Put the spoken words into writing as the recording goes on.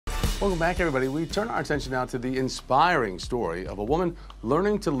Welcome back, everybody. We turn our attention now to the inspiring story of a woman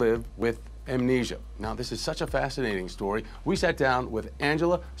learning to live with amnesia. Now, this is such a fascinating story. We sat down with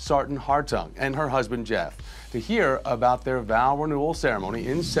Angela Sarton-Hartung and her husband, Jeff, to hear about their vow renewal ceremony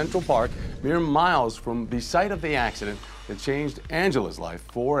in Central Park, mere miles from the site of the accident that changed Angela's life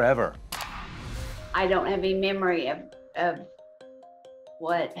forever. I don't have any memory of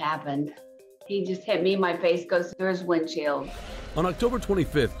what happened. He just hit me, my face goes through his windshield. On October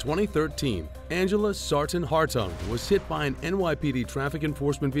 25, 2013, Angela Sarton-Hartung was hit by an NYPD traffic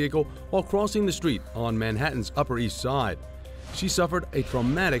enforcement vehicle while crossing the street on Manhattan's Upper East Side. She suffered a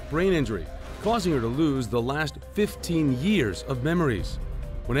traumatic brain injury, causing her to lose the last 15 years of memories.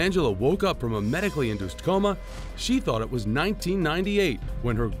 When Angela woke up from a medically induced coma, she thought it was 1998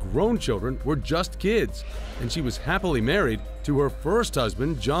 when her grown children were just kids, and she was happily married to her first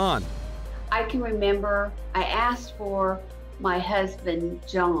husband, John. I can remember I asked for my husband,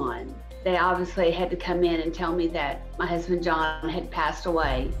 John. They obviously had to come in and tell me that my husband, John, had passed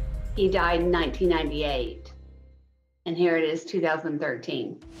away. He died in 1998, and here it is,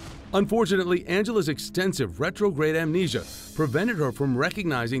 2013. Unfortunately, Angela's extensive retrograde amnesia prevented her from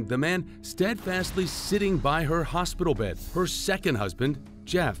recognizing the man steadfastly sitting by her hospital bed, her second husband,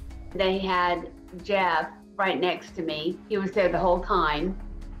 Jeff. They had Jeff right next to me. He was there the whole time.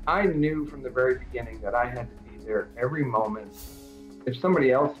 I knew from the very beginning that I had to be there every moment. If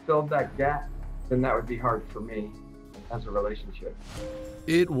somebody else filled that gap, then that would be hard for me as a relationship.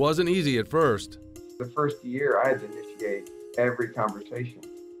 It wasn't easy at first. The first year, I had to initiate every conversation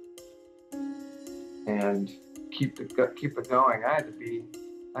and keep it going. I had to be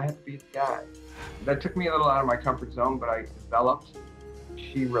the guy. That took me a little out of my comfort zone, but I developed.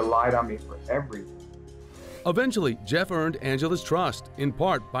 She relied on me for everything. Eventually, Jeff earned Angela's trust, in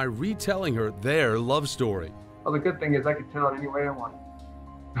part by retelling her their love story. Well, the good thing is I could tell it any way I want.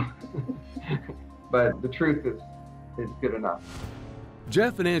 But the truth is good enough.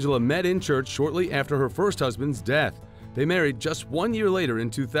 Jeff and Angela met in church shortly after her first husband's death. They married just 1 year later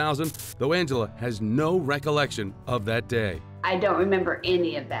in 2000, though Angela has no recollection of that day. I don't remember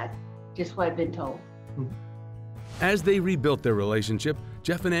any of that, just what I've been told. As they rebuilt their relationship,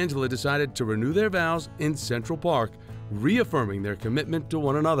 Jeff and Angela decided to renew their vows in Central Park, reaffirming their commitment to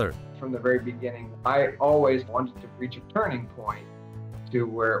one another. From the very beginning, I always wanted to reach a turning point to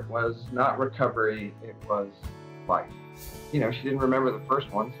where it was not recovery, it was life. You know, she didn't remember the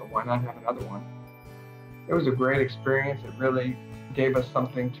first one, so why not have another one? It was a great experience. It really gave us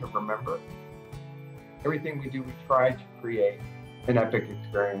something to remember. Everything we do, we try to create an epic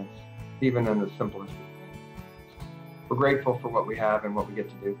experience, even in the simplest of things. We're grateful for what we have and what we get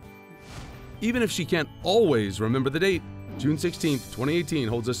to do. Even if she can't always remember the date, June 16, 2018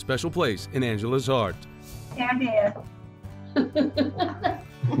 holds a special place in Angela's heart. I'm here.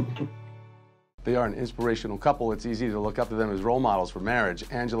 They are an inspirational couple. It's easy to look up to them as role models for marriage.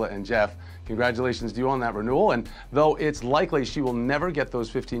 Angela and Jeff, congratulations to you on that renewal. And though it's likely she will never get those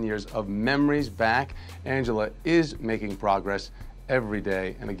 15 years of memories back, Angela is making progress every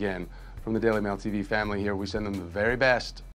day. And again, from the Daily Mail TV family here, we send them the very best.